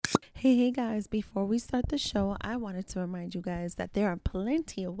Hey guys, before we start the show, I wanted to remind you guys that there are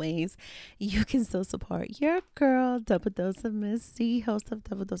plenty of ways you can still support your girl, Double Dose of Misty, host of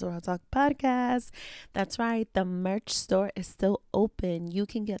Double Dose of Raw Talk podcast. That's right, the merch store is still open. You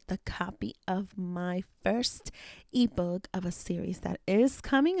can get the copy of my first ebook of a series that is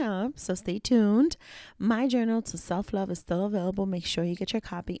coming up, so stay tuned. My journal to self love is still available. Make sure you get your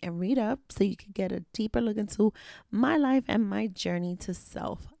copy and read up so you can get a deeper look into my life and my journey to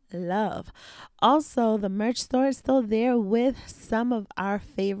self-love. Also, the merch store is still there with some of our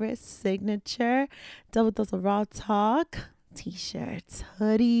favorite signature Double Dose of Raw Talk t-shirts,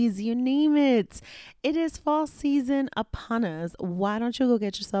 hoodies, you name it. It is fall season upon us. Why don't you go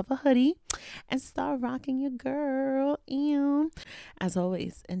get yourself a hoodie and start rocking your girl? And as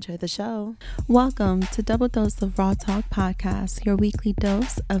always, enjoy the show. Welcome to Double Dose of Raw Talk podcast, your weekly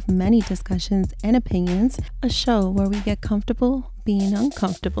dose of many discussions and opinions, a show where we get comfortable being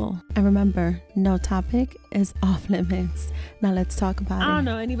uncomfortable. And remember, no topic is off limits. Now let's talk about it. I don't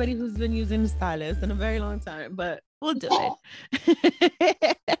know anybody who's been using the stylist in a very long time, but we'll do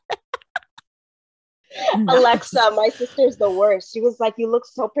it. Alexa, my sister's the worst. She was like, "You look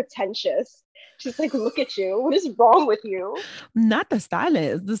so pretentious." She's like, "Look at you. What is wrong with you?" Not the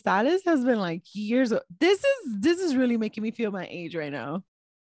stylist. The stylist has been like years. This is really making me feel my age right now.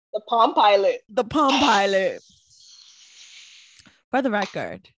 The Palm Pilot. The Palm Pilot. For the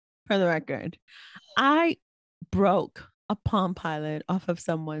record, I broke a Palm Pilot off of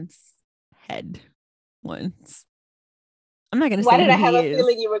someone's head once. I'm not gonna say. Why did I have a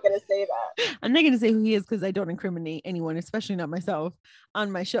feeling you were gonna say that? I'm not gonna say who he is because I don't incriminate anyone, especially not myself,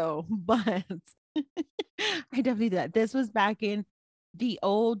 on my show. But I definitely did that. This was back in the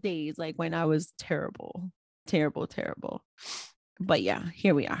old days, like when I was terrible. But yeah,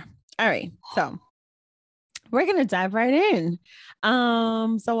 here we are. All right, so we're gonna dive right in.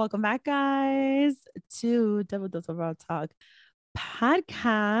 So welcome back, guys, to Double Dose of Raw Talk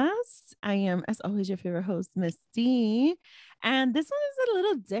podcast. I am, as always, your favorite host, Miss D. And this one is a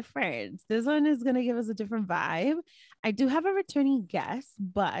little different. This one is going to give us a different vibe. I do have a returning guest,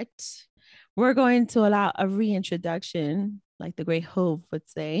 but we're going to allow a reintroduction, like the great Hove would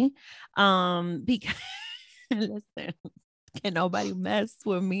say. Because listen, can nobody mess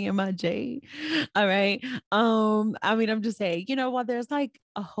with me and my J? All right. I mean, I'm just saying, while there's like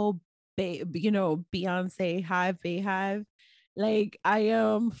a whole Beyonce hive, Bayhive, like I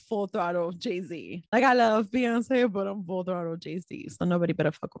am full throttle Jay-Z. Like I love Beyonce, but I'm full throttle Jay-Z. So nobody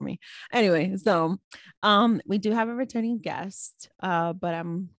better fuck with me. Anyway, so we do have a returning guest, but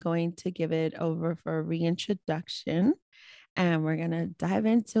I'm going to give it over for a reintroduction. And we're gonna dive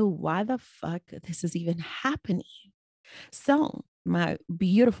into why the fuck this is even happening. So, my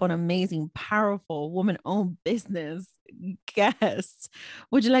beautiful and amazing, powerful woman-owned business guest,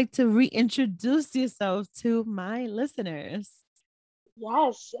 would you like to reintroduce yourself to my listeners?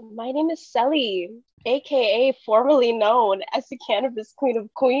 Yes, my name is Selly, aka formerly known as the Cannabis Queen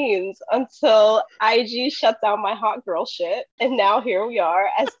of Queens, until IG shut down my hot girl shit, and now here we are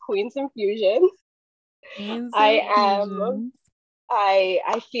as Queens Infusion.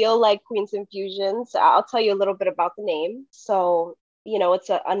 I feel like Queens Infusions. I'll tell you a little bit about the name. So, it's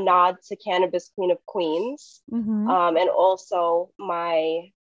a nod to Cannabis Queen of Queens. And also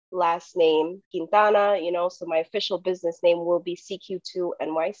my last name, Quintana, so my official business name will be CQ2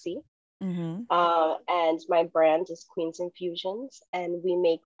 NYC. And my brand is Queens Infusions, and we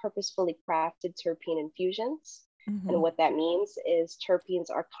make purposefully crafted terpene infusions. And what that means is terpenes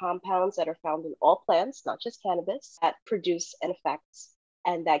are compounds that are found in all plants, not just cannabis, that produce an effect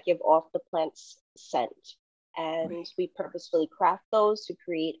and that give off the plant's scent. And we purposefully craft those to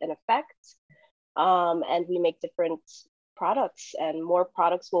create an effect. And we make different products, and more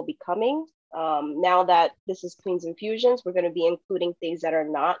products will be coming. Now that this is Queens Infusions, we're going to be including things that are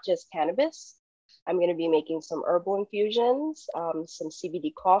not just cannabis. I'm going to be making some herbal infusions. Some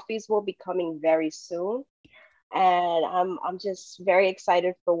CBD coffees will be coming very soon. And I'm just very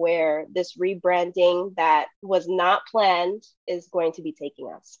excited for where this rebranding that was not planned is going to be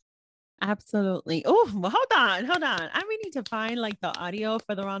taking us. Absolutely. Oh, well, hold on. I really need to find like the audio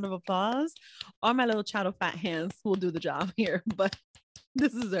for the round of applause, or my little child of fat hands will do the job here. But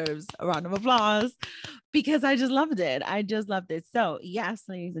this deserves a round of applause because I just loved it. So yes,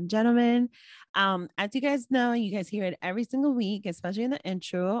 ladies and gentlemen, as you guys know, you guys hear it every single week, especially in the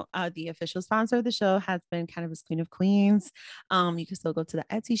intro. The official sponsor of the show has been Cannabis Queen of Queens. You can still go to the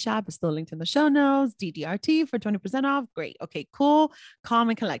Etsy shop. It's still linked in the show notes. DDRT for 20% off. Great. Okay, cool. Calm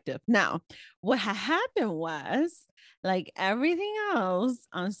and collective. Now, what happened was, like everything else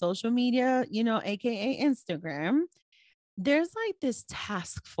on social media, aka Instagram, there's like this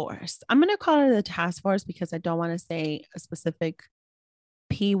task force. I'm going to call it a task force because I don't want to say a specific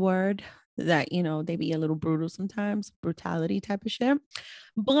P word that, you know, they be a little brutal sometimes, brutality type of shit.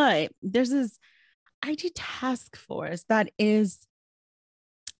 But there's this IG task force that is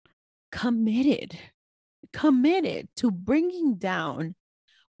committed, committed to bringing down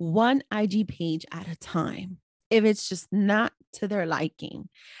one IG page at a time. If it's just not to their liking,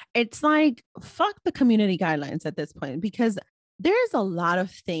 it's like, fuck the community guidelines at this point, because there's a lot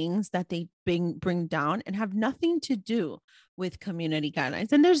of things that they bring down and have nothing to do with community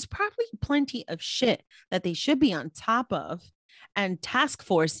guidelines. And there's probably plenty of shit that they should be on top of and task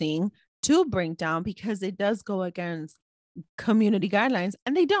forcing to bring down because it does go against community guidelines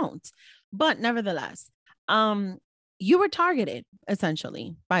and they don't. But nevertheless, you were targeted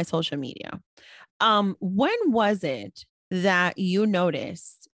essentially by social media. When was it that you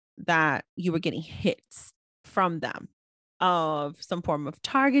noticed that you were getting hits from them of some form of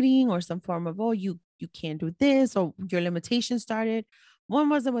targeting or some form of, oh, you can't do this, or your limitations started? When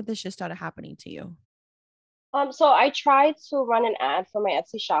was it when this shit started happening to you? So I tried to run an ad for my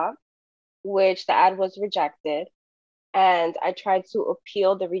Etsy shop, which the ad was rejected. And I tried to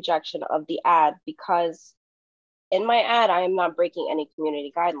appeal the rejection of the ad because in my ad, I am not breaking any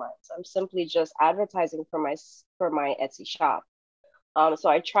community guidelines. I'm simply just advertising for my Etsy shop. So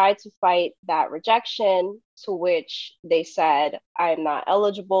I tried to fight that rejection, to which they said I'm not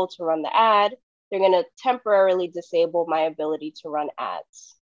eligible to run the ad. They're going to temporarily disable my ability to run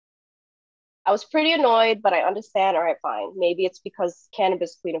ads. I was pretty annoyed, but I understand. All right, fine. Maybe it's because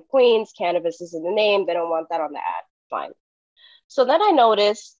Cannabis Queen of Queens, cannabis is in the name. They don't want that on the ad. Fine. So then I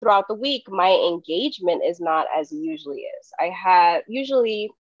noticed throughout the week, my engagement is not as it usually is. I had usually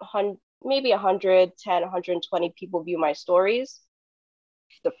maybe 110, 120 people view my stories.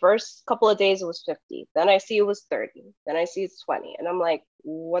 The first couple of days it was 50. Then I see it was 30. Then I see it's 20. And I'm like,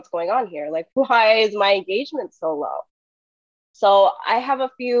 what's going on here? Like, why is my engagement so low? So I have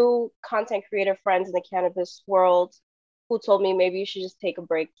a few content creator friends in the cannabis world who told me maybe you should just take a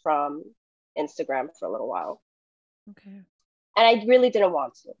break from Instagram for a little while. Okay. And I really didn't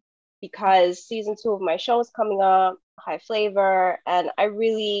want to because season 2 of my show is coming up, High Flavor, and I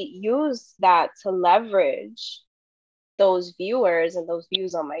really use that to leverage those viewers and those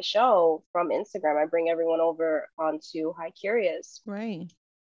views on my show from Instagram. I bring everyone over onto High Curious. Right.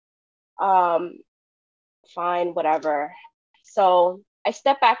 Fine, whatever. So I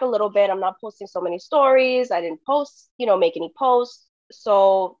step back a little bit. I'm not posting so many stories. I didn't post, make any posts.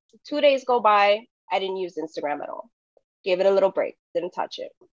 So 2 days go by. I didn't use Instagram at all. Gave it a little break. Didn't touch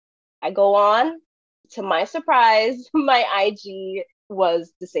it. I go on. To my surprise, my IG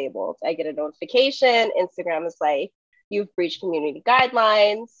was disabled. I get a notification. Instagram is like, you've breached community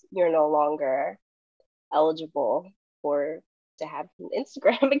guidelines. You're no longer eligible to have an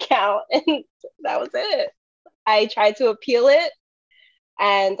Instagram account. And that was it. I tried to appeal it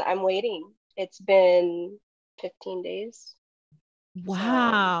and I'm waiting. It's been 15 days.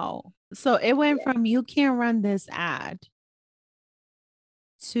 Wow. So it went from you can't run this ad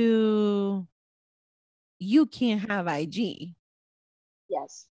to you can't have IG.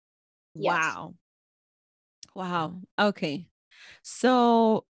 Yes. Wow. Wow. Okay.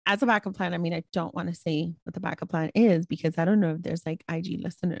 So as a backup plan, I mean, I don't want to say what the backup plan is because I don't know if there's like IG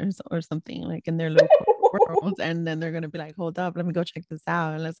listeners or something like in their little worlds, and then they're gonna be like, hold up, let me go check this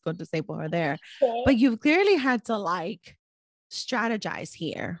out and let's go disable her there. But you've clearly had to like strategize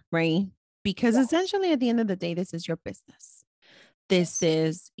here, right? Because essentially at the end of the day, this is your business. This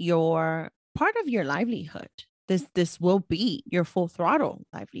is your part of your livelihood. This will be your full throttle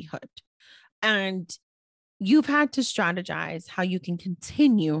livelihood. And you've had to strategize how you can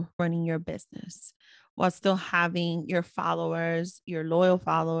continue running your business while still having your followers, your loyal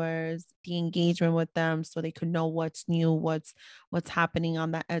followers, the engagement with them so they could know what's new, what's happening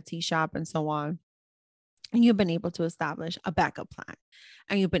on that Etsy shop and so on. And you've been able to establish a backup plan,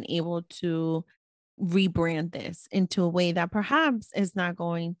 and you've been able to rebrand this into a way that perhaps is not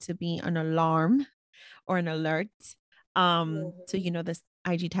going to be an alarm or an alert to this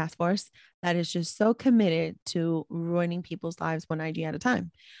IG task force that is just so committed to ruining people's lives one IG at a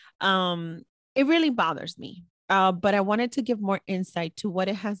time. It really bothers me. But I wanted to give more insight to what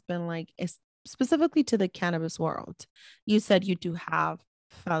it has been like, specifically to the cannabis world. You said you do have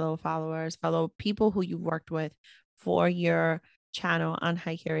fellow followers, fellow people who you worked with for your channel on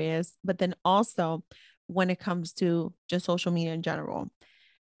High Curious, but then also when it comes to just social media in general,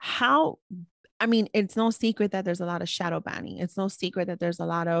 how I mean, it's no secret that there's a lot of shadow banning. It's no secret that there's a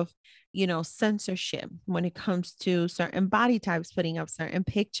lot of, censorship when it comes to certain body types putting up certain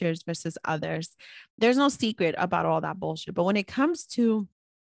pictures versus others. There's no secret about all that bullshit. But when it comes to,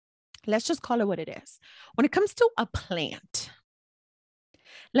 let's just call it what it is. When it comes to a plant,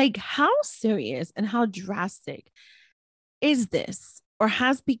 like how serious and how drastic is this or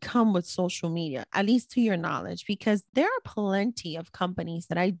has become with social media, at least to your knowledge? Because there are plenty of companies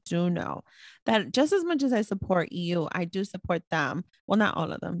that I do know that just as much as I support you, I do support them. Well, not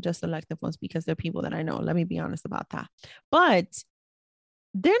all of them, just selective ones, because they're people that I know. Let me be honest about that. But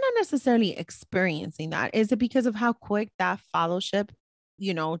they're not necessarily experiencing that. Is it because of how quick that fellowship,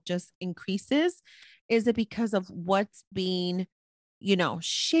 just increases? Is it because of what's being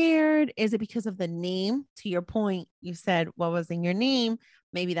shared? Is it because of the name? To your point, you said what was in your name.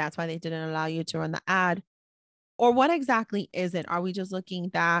 Maybe that's why they didn't allow you to run the ad. Or what exactly is it? Are we just looking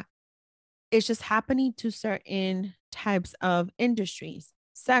that it's just happening to certain types of industries,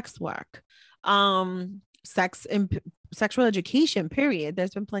 sex work, sex and sexual education, period?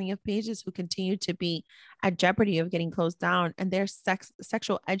 There's been plenty of pages who continue to be at jeopardy of getting closed down, and they're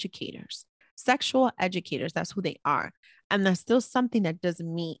sexual educators. Sexual educators, that's who they are. And that's still something that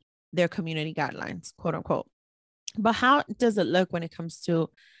doesn't meet their community guidelines, quote unquote. But how does it look when it comes to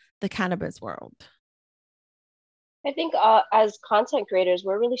the cannabis world? I think as content creators,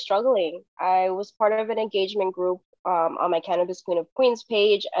 we're really struggling. I was part of an engagement group on my Cannabis Queen of Queens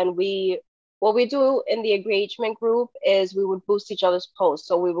page, and what we do in the engagement group is we would boost each other's posts.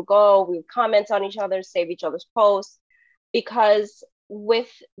 So we would comment on each other, save each other's posts, because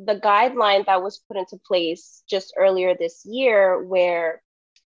with the guideline that was put into place just earlier this year, where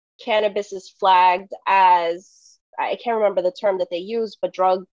cannabis is flagged as, I can't remember the term that they use, but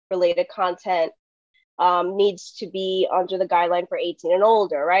drug related content needs to be under the guideline for 18 and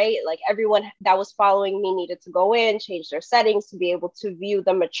older, right? Like everyone that was following me needed to go in, change their settings to be able to view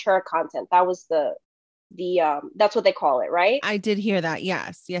the mature content. That was the that's what they call it, right? I did hear that.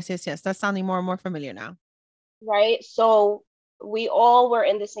 Yes. That's sounding more and more familiar now. Right. So we all were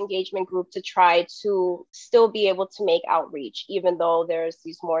in this engagement group to try to still be able to make outreach, even though there's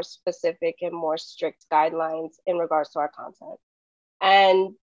these more specific and more strict guidelines in regards to our content.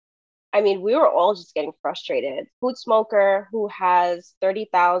 And I mean, we were all just getting frustrated. Food Smoker, who has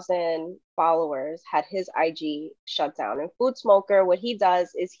 30,000 followers, had his IG shut down. And Food Smoker, what he does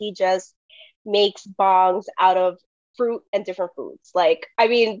is he just makes bongs out of fruit and different foods. Like, I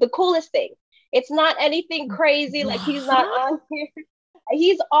mean, the coolest thing. It's not anything crazy. Like, he's not on here.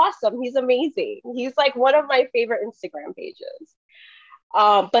 He's awesome. He's amazing. He's like one of my favorite Instagram pages.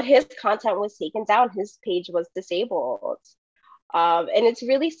 But his content was taken down. His page was disabled. And it's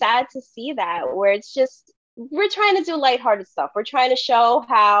really sad to see that, where it's just, we're trying to do lighthearted stuff. We're trying to show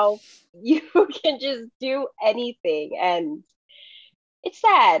how you can just do anything. And it's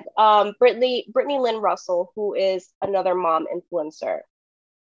sad. Brittany Lynn Russell, who is another mom influencer,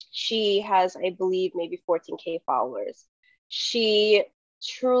 she has, I believe, maybe 14K followers. She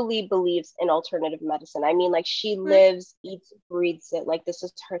truly believes in alternative medicine. I mean, like, she lives, eats, breathes it. Like, this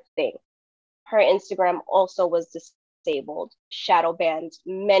is her thing. Her Instagram also was disabled, shadow banned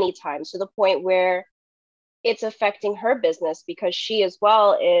many times, to the point where it's affecting her business, because she as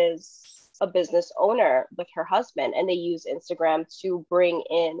well is a business owner with her husband, and they use Instagram to bring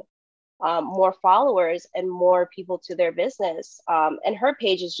in more followers and more people to their business. And her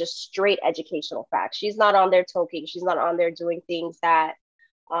page is just straight educational facts. She's not on there toking. She's not on there doing things that,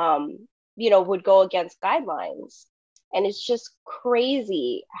 would go against guidelines. And it's just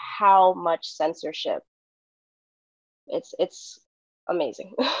crazy how much censorship. It's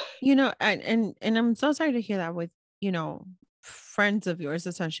amazing. And I'm so sorry to hear that with, friends of yours.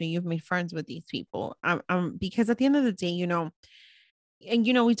 Essentially, you've made friends with these people. Because at the end of the day, and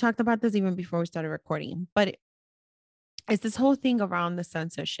we talked about this even before we started recording, but it's this whole thing around the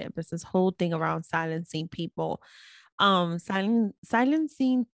censorship. It's this whole thing around silencing people,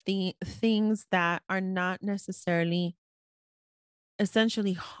 silencing the things that are not necessarily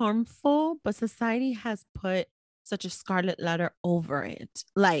essentially harmful, but society has put such a scarlet letter over it,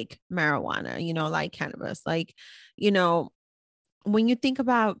 like marijuana, like cannabis, like, when you think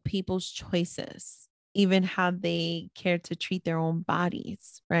about people's choices, even how they care to treat their own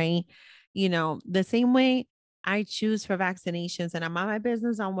bodies, right? The same way I choose for vaccinations and I'm on my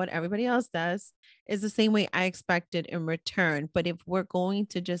business on what everybody else does is the same way I expected in return. But if we're going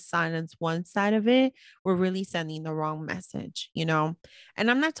to just silence one side of it, we're really sending the wrong message, And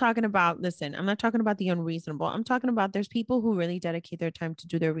I'm not talking about, listen, I'm not talking about the unreasonable. I'm talking about there's people who really dedicate their time to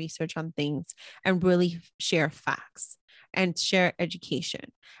do their research on things and really share facts. and share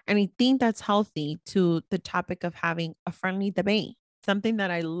education. And I think that's healthy to the topic of having a friendly debate, something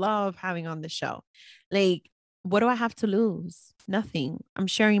that I love having on the show. Like, what do I have to lose? Nothing. I'm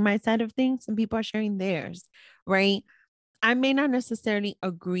sharing my side of things and people are sharing theirs, right? I may not necessarily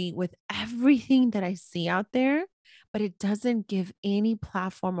agree with everything that I see out there, but it doesn't give any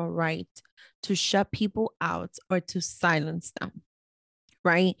platform a right to shut people out or to silence them.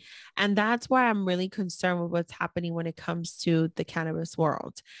 Right. And that's why I'm really concerned with what's happening when it comes to the cannabis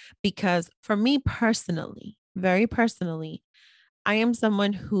world. Because for me personally, very personally, I am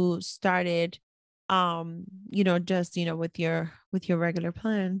someone who started just with your regular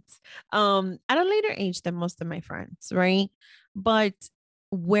plants at a later age than most of my friends, right? But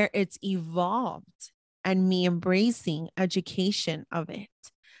where it's evolved and me embracing education of it,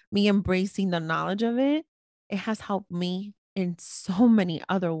 me embracing the knowledge of it, it has helped me in so many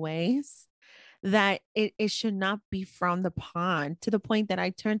other ways that it should not be frowned upon, to the point that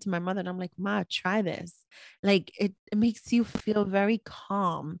I turned to my mother and I'm like, Ma, try this. Like it makes you feel very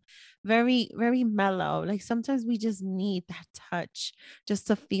calm, very, very mellow. Like sometimes we just need that touch just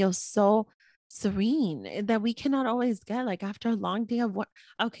to feel so serene that we cannot always get, like after a long day of what.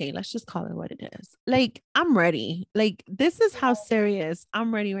 Okay, let's just call it what it is. Like I'm ready. Like this is how Yes, serious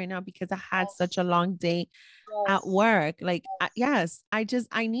I'm ready right now because I had such yes, a long day at yes, work. Like, yes. yes,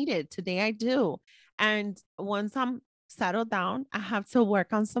 I need it today. I do. And once I'm settled down, I have to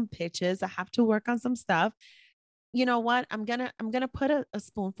work on some pitches. I have to work on some stuff. You know what? I'm gonna put a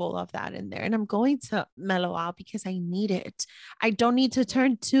spoonful of that in there and I'm going to mellow out because I need it. I don't need to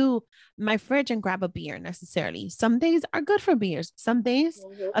turn to my fridge and grab a beer necessarily. Some days are good for beers, some days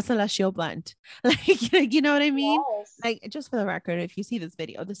Mm-hmm. a celestial blend. Like you know what I mean? Yes. Like just for the record, if you see this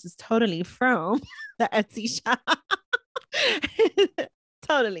video, this is totally from the Etsy shop.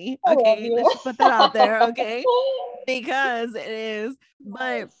 Totally. I love Okay. you. Let's just put that out there. Okay. Because it is,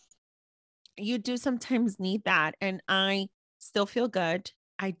 but Yes. you do sometimes need that. And I still feel good.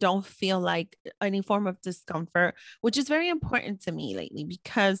 I don't feel like any form of discomfort, which is very important to me lately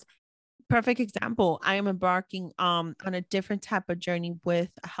because perfect example, I am embarking on a different type of journey with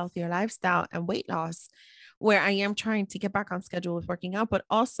a healthier lifestyle and weight loss, where I am trying to get back on schedule with working out, but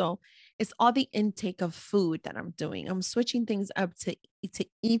also it's all the intake of food that I'm doing. I'm switching things up to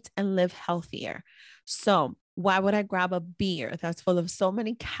eat and live healthier. So why would I grab a beer that's full of so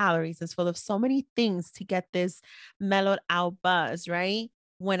many calories, it's full of so many things to get this mellowed out buzz, right?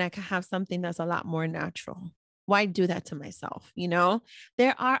 When I can have something that's a lot more natural. Why do that to myself?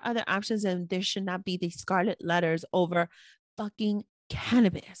 There are other options, and there should not be these scarlet letters over fucking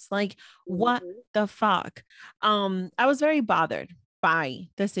cannabis. Like, what Mm-hmm. the fuck? I was very bothered by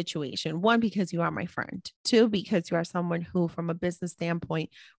the situation. One, because you are my friend. Two, because you are someone who, from a business standpoint,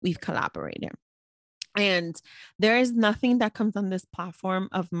 we've collaborated. And there is nothing that comes on this platform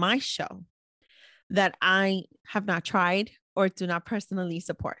of my show that I have not tried or do not personally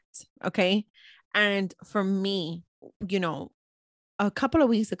support. Okay. And for me, you know, a couple of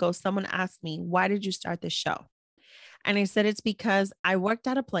weeks ago, someone asked me, why did you start this show? And I said, it's because I worked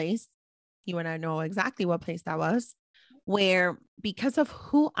at a place, you and I know exactly what place that was, where because of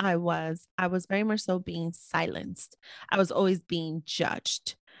who I was very much so being silenced. I was always being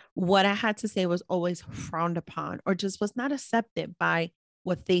judged. What I had to say was always frowned upon or just was not accepted by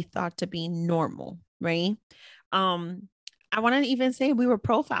what they thought to be normal, right? Um, I want to even say we were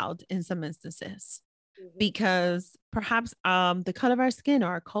profiled in some instances Mm-hmm. because perhaps the color of our skin or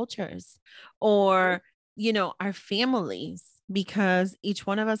our cultures Mm-hmm. or our families, because each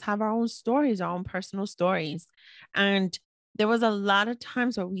one of us have our own stories, our own personal stories. And there was a lot of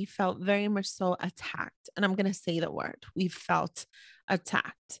times where we felt very much so attacked, and I'm going to say the word, we felt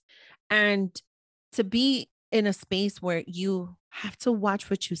attacked. And to be in a space where you have to watch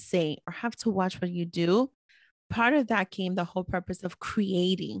what you say or have to watch what you do, part of that came the whole purpose of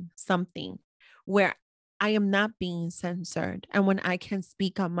creating something where I am not being censored. And when I can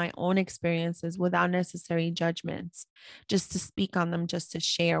speak on my own experiences without necessary judgments, just to speak on them, just to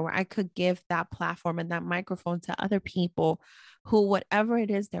share, where I could give that platform and that microphone to other people who, whatever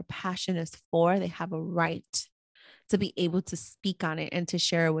it is their passion is for, they have a right to be able to speak on it and to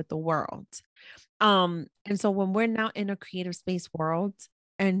share it with the world. And so when we're now in a creative space world,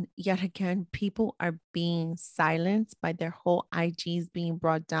 and yet again, people are being silenced by their whole IGs being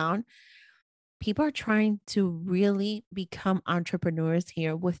brought down. People are trying to really become entrepreneurs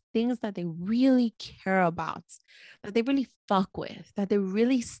here with things that they really care about, that they really fuck with, that they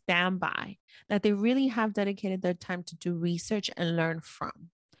really stand by, that they really have dedicated their time to do research and learn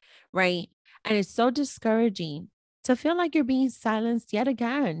from, right? And it's so discouraging to feel like you're being silenced yet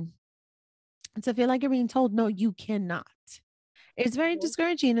again, and to feel like you're being told, no, you cannot. It's very Mhm.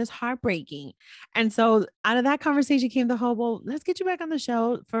 discouraging. It's heartbreaking. And so out of that conversation came the whole, well, let's get you back on the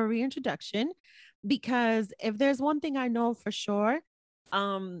show for a reintroduction. Because if there's one thing I know for sure,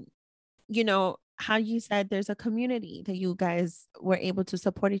 um, you know, how you said there's a community that you guys were able to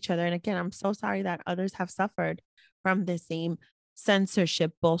support each other. And again, I'm so sorry that others have suffered from the same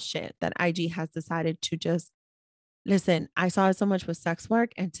censorship bullshit that IG has decided to just listen. I saw it so much with sex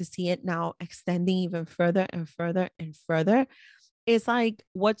work, and to see it now extending even further and further and further, it's like,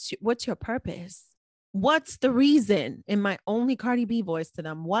 what's your purpose? What's the reason? In my only Cardi B voice to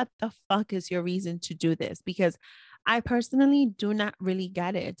them, what the fuck is your reason to do this? Because I personally do not really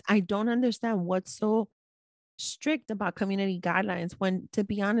get it. I don't understand what's so strict about community guidelines when, to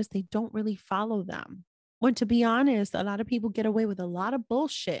be honest, they don't really follow them. When, to be honest, a lot of people get away with a lot of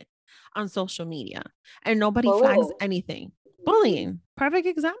bullshit on social media and nobody flags Bullying. anything. Mhm. Bullying, perfect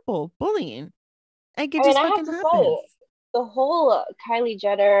example, bullying. Like it I mean, just I have fucking to happens. say, the whole Kylie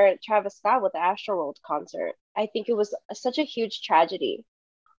Jenner, Travis Scott with the Astroworld concert, I think it was such a huge tragedy.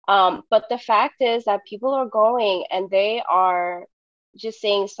 But the fact is that people are going and they are just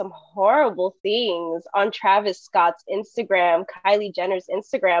saying some horrible things on Travis Scott's Instagram, Kylie Jenner's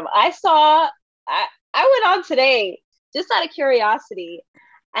Instagram. I went on today just out of curiosity,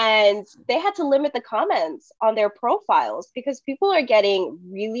 and they had to limit the comments on their profiles because people are getting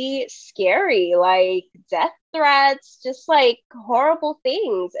really scary, like death threats, just like horrible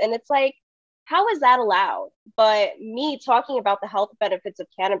things. And it's like, how is that allowed? But me talking about the health benefits of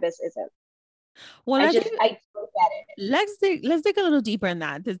cannabis isn't. Well, I don't get it. let's dig a little deeper in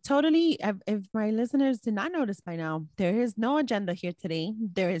that. There's totally, if my listeners did not notice by now, there is no agenda here today.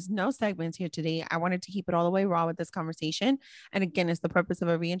 There is no segments here today. I wanted to keep it all the way raw with this conversation. And again, it's the purpose of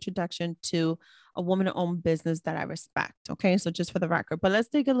a reintroduction to a woman-owned business that I respect. Okay, so just for the record, but let's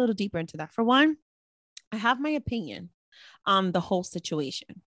dig a little deeper into that. For one, I have my opinion on the whole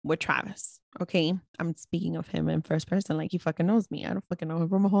situation with Travis. Okay. I'm speaking of him in first person, like he fucking knows me. I don't fucking know him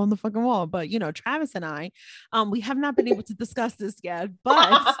from a hole in the fucking wall. But you know, Travis and I, we have not been able to discuss this yet,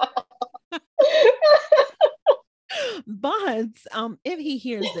 but if he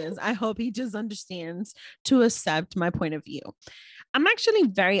hears this, I hope he just understands to accept my point of view. I'm actually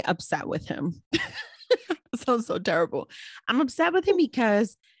very upset with him. Sounds so terrible. I'm upset with him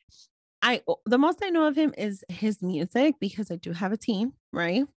because the most I know of him is his music, because I do have a team,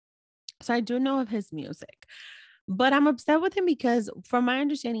 right? So I do know of his music, but I'm upset with him because, from my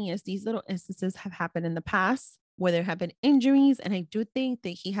understanding, is these little instances have happened in the past where there have been injuries, and I do think that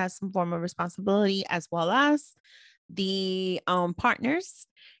he has some form of responsibility, as well as the partners,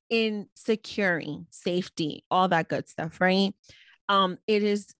 in securing safety, all that good stuff, right? It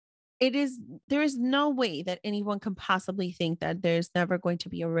is. It is, there is no way that anyone can possibly think that there's never going to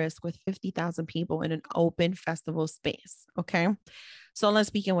be a risk with 50,000 people in an open festival space. Okay. So let's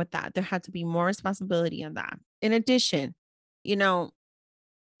begin with that. There had to be more responsibility on that. In addition, you know,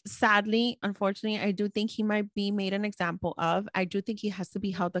 sadly, unfortunately, I do think he might be made an example of. I do think he has to be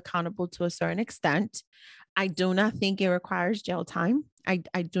held accountable to a certain extent. I do not think it requires jail time. I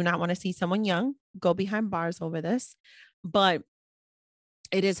do not want to see someone young go behind bars over this, but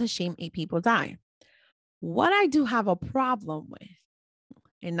it is a shame 8 people die. What I do have a problem with,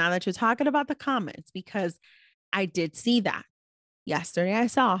 and now that you're talking about the comments, because I did see that yesterday, I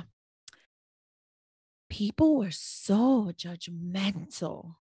saw people were so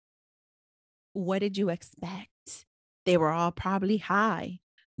judgmental. What did you expect? They were all probably high.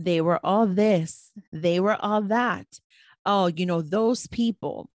 They were all this. They were all that. Oh, you know, those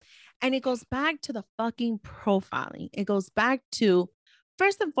people. And it goes back to the fucking profiling. It goes back to,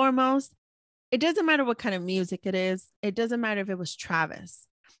 first and foremost, it doesn't matter what kind of music it is. It doesn't matter if it was Travis.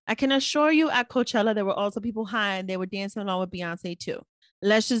 I can assure you at Coachella, there were also people high and they were dancing along with Beyonce too.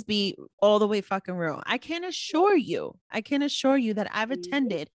 Let's just be all the way fucking real. I can assure you that I've Mhm.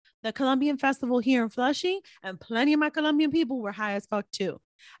 attended the Colombian Festival here in Flushing, and plenty of my Colombian people were high as fuck too.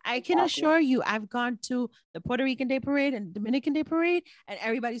 I can Exactly. assure you, I've gone to the Puerto Rican Day Parade and Dominican Day Parade, and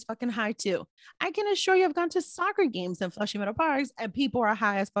everybody's fucking high too. I can assure you, I've gone to soccer games in Flushing Meadow Parks, and people are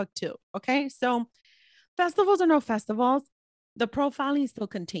high as fuck too. Okay. So, festivals or no festivals, the profiling still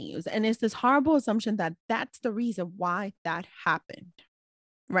continues. And it's this horrible assumption that that's the reason why that happened.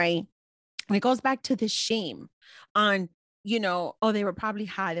 Right. And it goes back to the shame on, oh, they were probably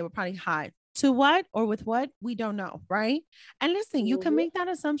high. They were probably high. To what or with what? We don't know. Right. And listen, you can Mhm. make that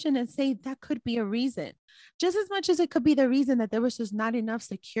assumption and say that could be a reason, just as much as it could be the reason that there was just not enough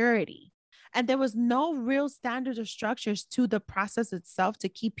security. And there was no real standards or structures to the process itself to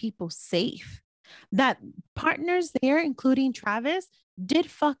keep people safe. That partners there, including Travis, did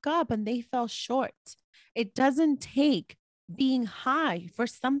fuck up and they fell short. It doesn't take being high for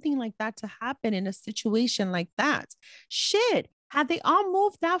something like that to happen in a situation like that. Shit, had they all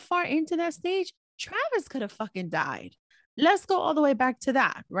moved that far into that stage, Travis could have fucking died. Let's go all the way back to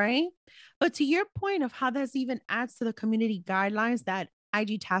that, right? But to your point of how this even adds to the community guidelines that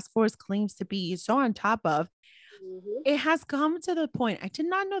IG Task Force claims to be so on top of, Mm-hmm. it has come to the point. I did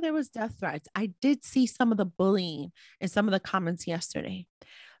not know there was death threats. I did see some of the bullying in some of the comments yesterday.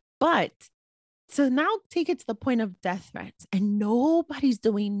 But so now take it to the point of death threats and nobody's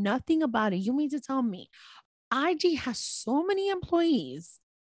doing nothing about it. You mean to tell me IG has so many employees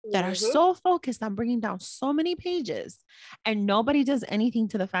that are Mm-hmm. so focused on bringing down so many pages and nobody does anything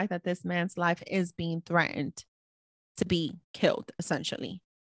to the fact that this man's life is being threatened to be killed, essentially.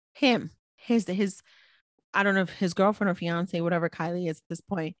 Him, his I don't know if his girlfriend or fiance, whatever Kylie is at this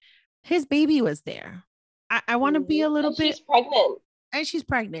point, his baby was there. I want to be Mm-hmm. a little And bit, she's pregnant. and she's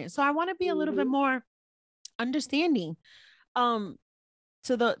pregnant. So I want to be a little bit Mm-hmm. more understanding. Um,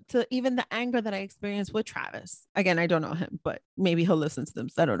 to even the anger that I experienced with Travis. Again, I don't know him, but maybe he'll listen to them.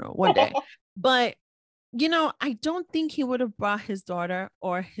 So I don't know one day. But I don't think he would have brought his daughter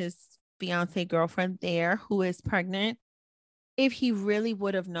or his fiance girlfriend there who is pregnant if he really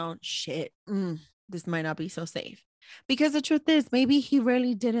would have known shit. This might not be so safe. Because the truth is, maybe he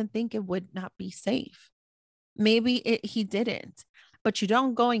really didn't think it would not be safe. Maybe he didn't. But you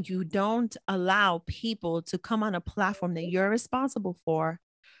don't go and you don't allow people to come on a platform that you're responsible for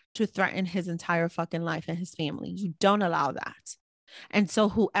to threaten his entire fucking life and his family. You don't allow that. And so,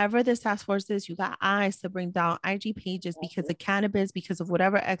 whoever this task force is, you got eyes to bring down IG pages because of cannabis, because of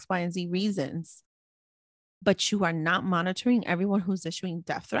whatever X, Y, and Z reasons, but you are not monitoring everyone who's issuing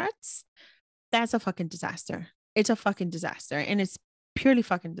death threats. That's a fucking disaster. It's a fucking disaster. And it's purely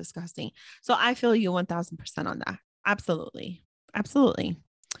fucking disgusting. So, I feel you 1000% on that. Absolutely. Absolutely.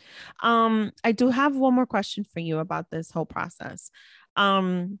 I do have one more question for you about this whole process.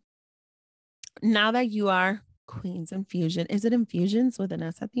 Um, now that you are Queens Infusion, is it infusions with an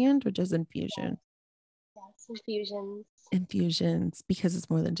S at the end or just infusion? Yes, infusions. Infusions, because it's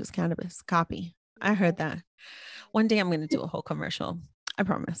more than just cannabis. Copy. I heard that. One day I'm going to do a whole commercial. I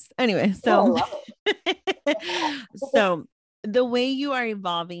promise. Anyway, Oh, I so love it. so the way you are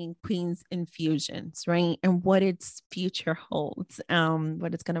evolving Queens Infusions, right? And what its future holds,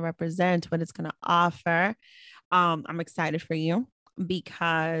 what it's going to represent, what it's going to offer. I'm excited for you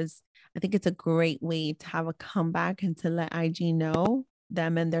because I think it's a great way to have a comeback and to let IG know,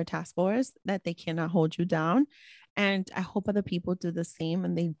 them and their task force, that they cannot hold you down. And I hope other people do the same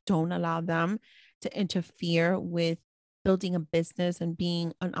and they don't allow them to interfere with building a business and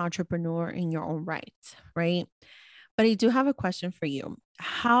being an entrepreneur in your own right, right? But I do have a question for you.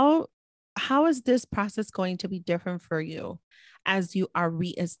 How is this process going to be different for you as you are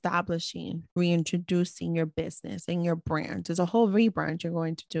reestablishing, reintroducing your business and your brand? There's a whole rebrand you're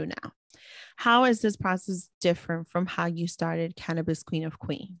going to do now. How is this process different from how you started Cannabis Queen of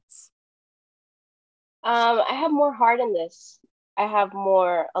Queens? I have more heart in this. I have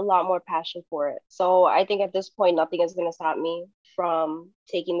a lot more passion for it. So I think at this point, nothing is going to stop me from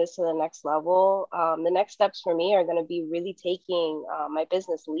taking this to the next level. The next steps for me are going to be really taking my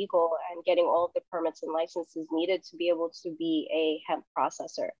business legal and getting all of the permits and licenses needed to be able to be a hemp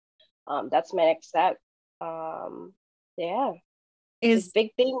processor. That's my next step. Yeah, it's Is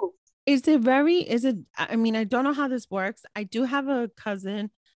big things. I mean, I don't know how this works. I do have a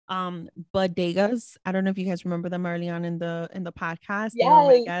cousin, Bud Degas. I don't know if you guys remember them early on in the podcast. They were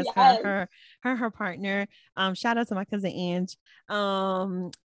my Yes, guest, yes. her partner. Shout out to my cousin Ange.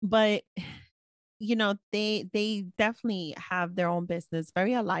 But they definitely have their own business,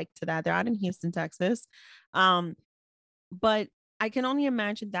 very alike to that. They're out in Houston, Texas. Um, but I can only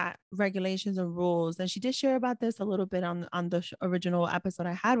imagine that regulations and rules, and she did share about this a little bit on the original episode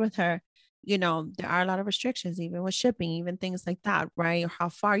I had with her. There are a lot of restrictions, even with shipping, even things like that, right? Or how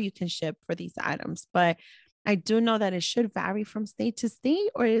far you can ship for these items. But I do know that it should vary from state to state,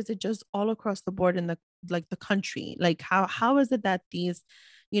 or is it just all across the board in the country? Like how is it that these,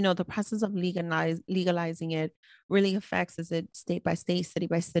 the process of legalizing it really affects? Is it state by state, city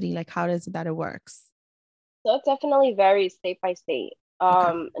by city? Like how is it that it works? So it definitely varies state by state.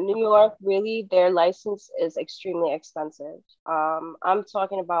 Okay. New York, really, their license is extremely expensive. I'm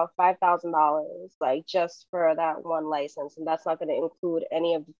talking about $5,000, like just for that one license, and that's not going to include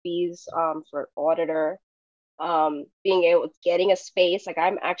any of the fees for auditor. Being able getting a space, like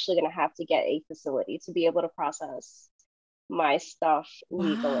I'm actually going to have to get a facility to be able to process my stuff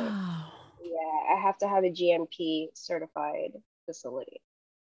legally. Wow. Yeah, I have to have a GMP certified facility.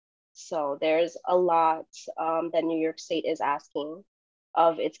 So there's a lot that New York State is asking.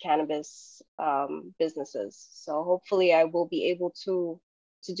 of its cannabis businesses. So hopefully I will be able to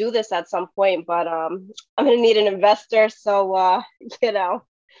do this at some point, but I'm gonna need an investor. So you know,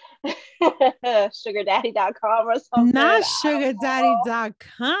 sugardaddy.com or something. Not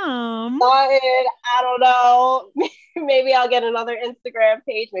sugardaddy.com. I don't know. Maybe I'll get another Instagram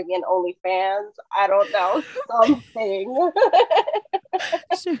page, maybe an OnlyFans. I don't know. Something.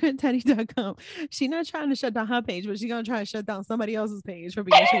 Sugardaddy.com. She's not trying to shut down her page, but she's gonna try to shut down somebody else's page for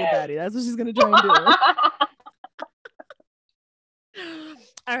being a sugar daddy. That's what she's gonna try and do.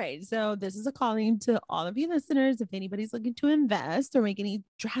 All right, so this is a calling to all of you listeners. If anybody's looking to invest or make any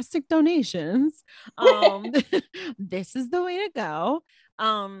drastic donations, this is the way to go.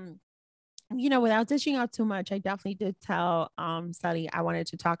 Without dishing out too much, I definitely did tell Sally I wanted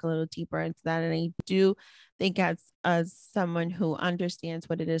to talk a little deeper into that. And I do think as someone who understands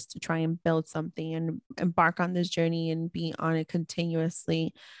what it is to try and build something and embark on this journey and be on it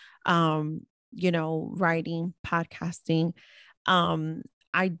continuously, writing, podcasting,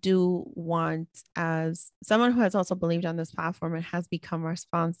 I do want, as someone who has also believed on this platform and has become our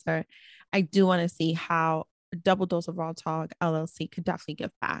sponsor, I do want to see how Double Dose of Raw Talk LLC could definitely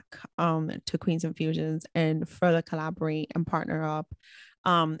give back to Queens Infusions and further collaborate and partner up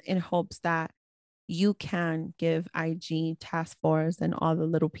in hopes that you can give IG Task Force and all the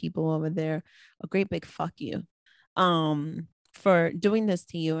little people over there a great big fuck you for doing this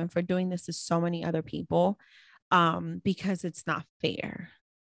to you and for doing this to so many other people, because it's not fair.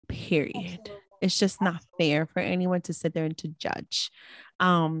 Period. Absolutely. It's just not fair for anyone to sit there and to judge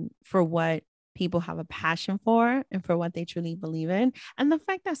for what people have a passion for and for what they truly believe in. And the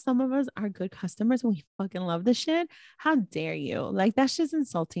fact that some of us are good customers and we fucking love this shit, how dare you? Like, that's just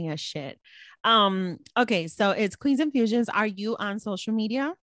insulting as shit. Okay, so it's Queens Infusions. Are you on social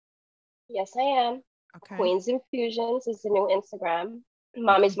media? Yes, I am. Okay. Queens Infusions is the new Instagram.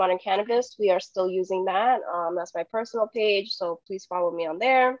 Mommy's Modern Cannabis. We are still using that. That's my personal page, so please follow me on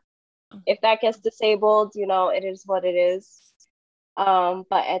there. If that gets disabled, it is what it is. But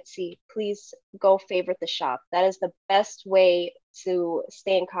Etsy, please go favorite the shop. That is the best way to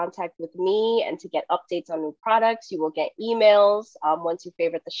stay in contact with me and to get updates on new products. You will get emails. Once you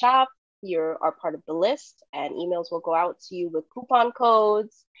favorite the shop, you are part of the list, and emails will go out to you with coupon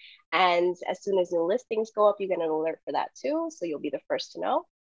codes. And as soon as new listings go up, you get an alert for that too. So you'll be the first to know.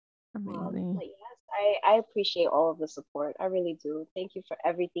 Amazing. But yes, I appreciate all of the support. I really do. Thank you for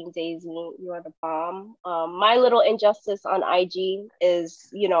everything, Daisy. You are the bomb. My little injustice on IG is,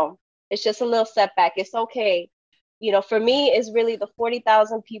 it's just a little setback. It's okay. For me, it's really the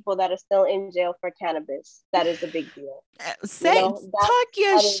 40,000 people that are still in jail for cannabis. That is a big deal. Talk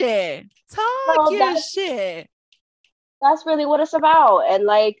your shit. Talk your shit. That's really what it's about. And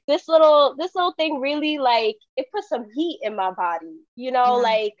like this little thing really, like, it put some heat in my body,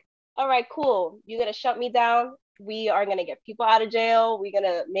 like, all right, cool. You're going to shut me down. We are going to get people out of jail. We're going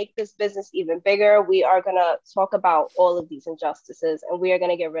to make this business even bigger. We are going to talk about all of these injustices, and we are going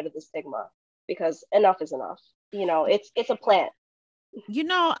to get rid of the stigma, because enough is enough. It's a plant.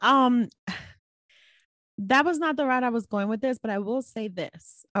 That was not the route I was going with this, but I will say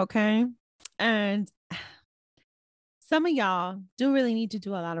this. Okay. And some of y'all do really need to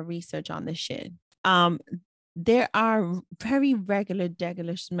do a lot of research on this shit. There are very regular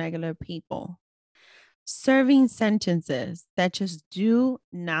smuggler people serving sentences that just do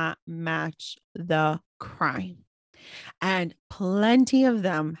not match the crime. And plenty of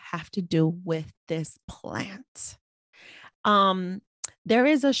them have to do with this plant. There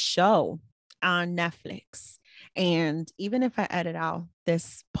is a show on Netflix. And even if I edit out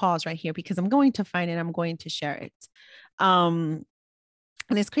this pause right here, because I'm going to find it, I'm going to share it.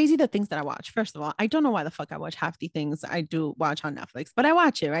 And it's crazy the things that I watch. First of all, I don't know why the fuck I watch half the things I do watch on Netflix, but I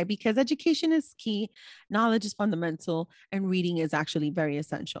watch it, right? Because education is key, knowledge is fundamental, and reading is actually very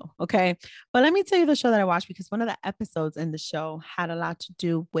essential. Okay. But let me tell you the show that I watched, because one of the episodes in the show had a lot to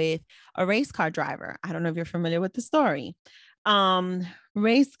do with a race car driver. I don't know if you're familiar with the story.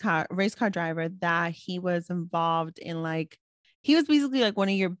 Race car driver that he was involved in, like, he was basically like one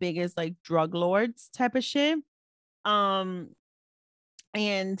of your biggest like drug lords type of shit.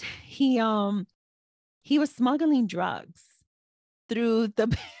 And he was smuggling drugs through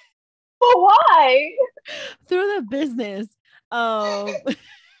the why? Through the business of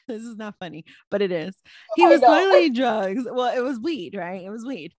this is not funny, but it is. He was smuggling drugs. Well, it was weed, right? It was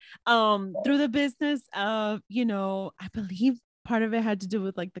weed. Through the business of, I believe part of it had to do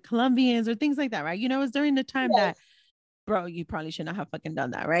with like the Colombians or things like that, right? It was during the time that, bro, you probably should not have fucking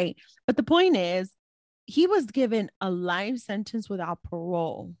done that, right? But the point is, he was given a life sentence without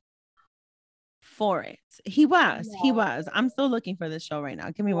parole for it. He was. I'm still looking for this show right now.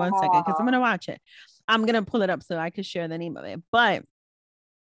 Give me 1 second because I'm going to watch it. I'm going to pull it up so I could share the name of it. But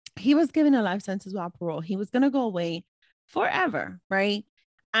he was given a life sentence without parole. He was going to go away forever, right?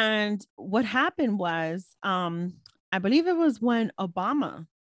 And what happened was, I believe it was when Obama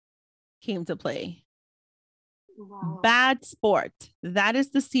came to play. Wow. Bad Sport. That is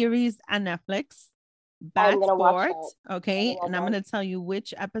the series on Netflix. Bad Sport. Okay. And I'm going to tell you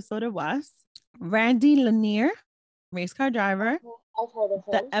which episode it was. Randy Lanier, race car driver. I've heard of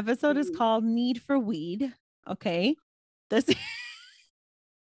him. The episode is called Need for Weed. Okay. The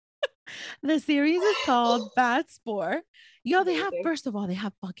series is called Bad Sport. Yo, they have, first of all, they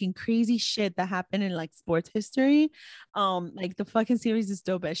have fucking crazy shit that happened in like sports history. Like the fucking series is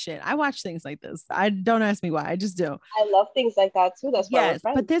dope as shit. I watch things like this. I don't ask me why. I just do. I love things like that too. That's why we're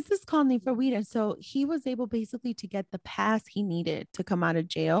friends. But this is called Need for Weed. And so he was able basically to get the pass he needed to come out of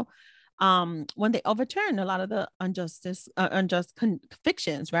jail. When they overturned a lot of the unjust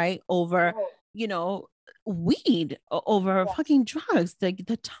convictions, right? Over, you know, weed, over fucking drugs.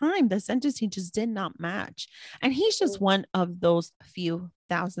 The time, the sentencing just did not match. And he's just one of those few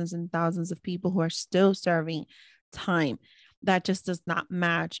thousands and thousands of people who are still serving time that just does not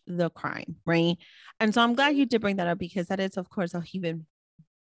match the crime, right? And so I'm glad you did bring that up, because that is, of course, a even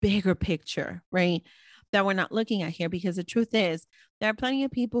bigger picture, right? That we're not looking at here, because the truth is there are plenty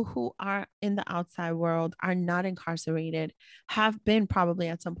of people who are in the outside world, are not incarcerated, have been probably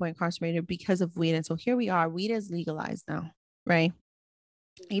at some point incarcerated because of weed. And so here we are, weed is legalized now, right?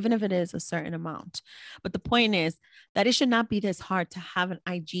 Even if it is a certain amount. But the point is that it should not be this hard to have an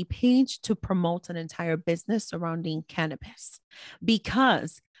IG page to promote an entire business surrounding cannabis,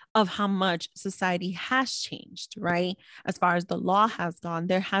 because of how much society has changed, right? As far as the law has gone,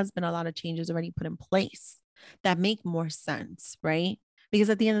 there has been a lot of changes already put in place that make more sense, right? Because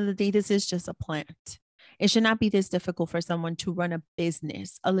at the end of the day, this is just a plant. It should not be this difficult for someone to run a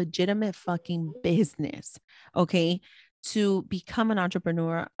business, a legitimate fucking business, okay? To become an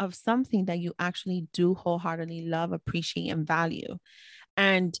entrepreneur of something that you actually do wholeheartedly love, appreciate, and value.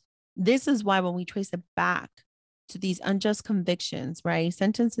 And this is why when we trace it back to these unjust convictions, right?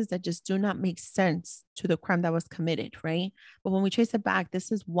 Sentences that just do not make sense to the crime that was committed, right? But when we trace it back,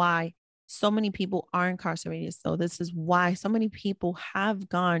 this is why so many people are incarcerated. So this is why so many people have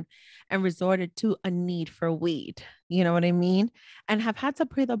gone and resorted to a need for weed. You know what I mean? And have had to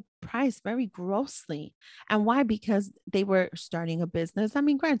pay the price very grossly. And why? Because they were starting a business. I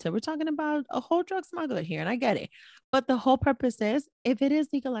mean, granted, we're talking about a whole drug smuggler here, and I get it. But the whole purpose is, if it is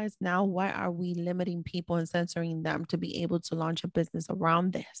legalized now, why are we limiting people and censoring them to be able to launch a business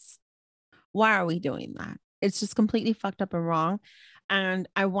around this? Why are we doing that? It's just completely fucked up and wrong. And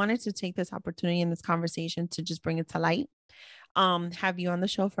I wanted to take this opportunity in this conversation to just bring it to light. Have you on the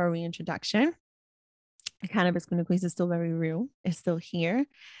show for a reintroduction. Cannabis Queen of Queens is still very real. It's still here.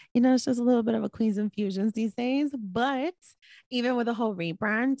 You know, it's just a little bit of a Queens Infusions these days. But even with the whole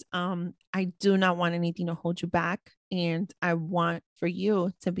rebrand, I do not want anything to hold you back. And I want for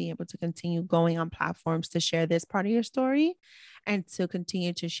you to be able to continue going on platforms to share this part of your story and to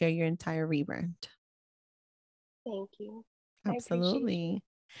continue to share your entire rebrand. Thank you. Absolutely.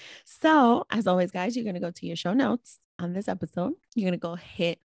 So, as always, guys, you're going to go to your show notes on this episode. You're going to go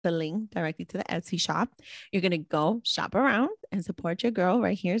hit the link directly to the Etsy shop. You're going to go shop around and support your girl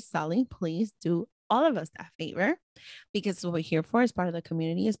right here, Sully. Please do all of us that favor, because what we're here for is part of the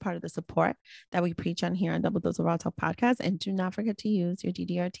community, is part of the support that we preach on here on Double Dose of Raw Talk podcast. And do not forget to use your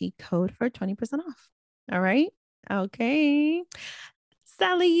DDRT code for 20% off. All right. Okay.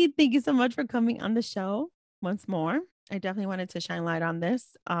 Sully, thank you so much for coming on the show once more. I definitely wanted to shine light on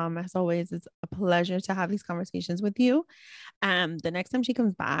this. As always, it's a pleasure to have these conversations with you. The next time she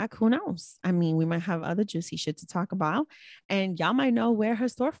comes back, who knows? I mean, we might have other juicy shit to talk about, and y'all might know where her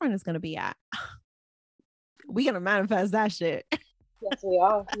storefront is going to be at. We're going to manifest that shit. Yes, we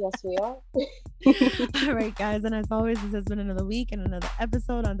are. Yes, we are. All right, guys. And as always, this has been another week and another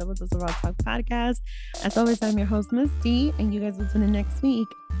episode on Double Dose of Raw Talk podcast. As always, I'm your host, Miss D, and you guys will tune in next week.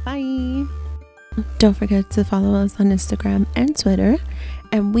 Bye. Don't forget to follow us on Instagram and Twitter,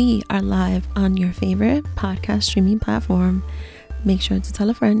 and we are live on your favorite podcast streaming platform. Make sure to tell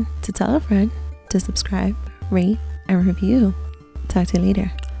a friend to subscribe, rate, and review. Talk to you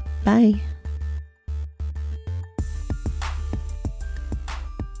later. Bye.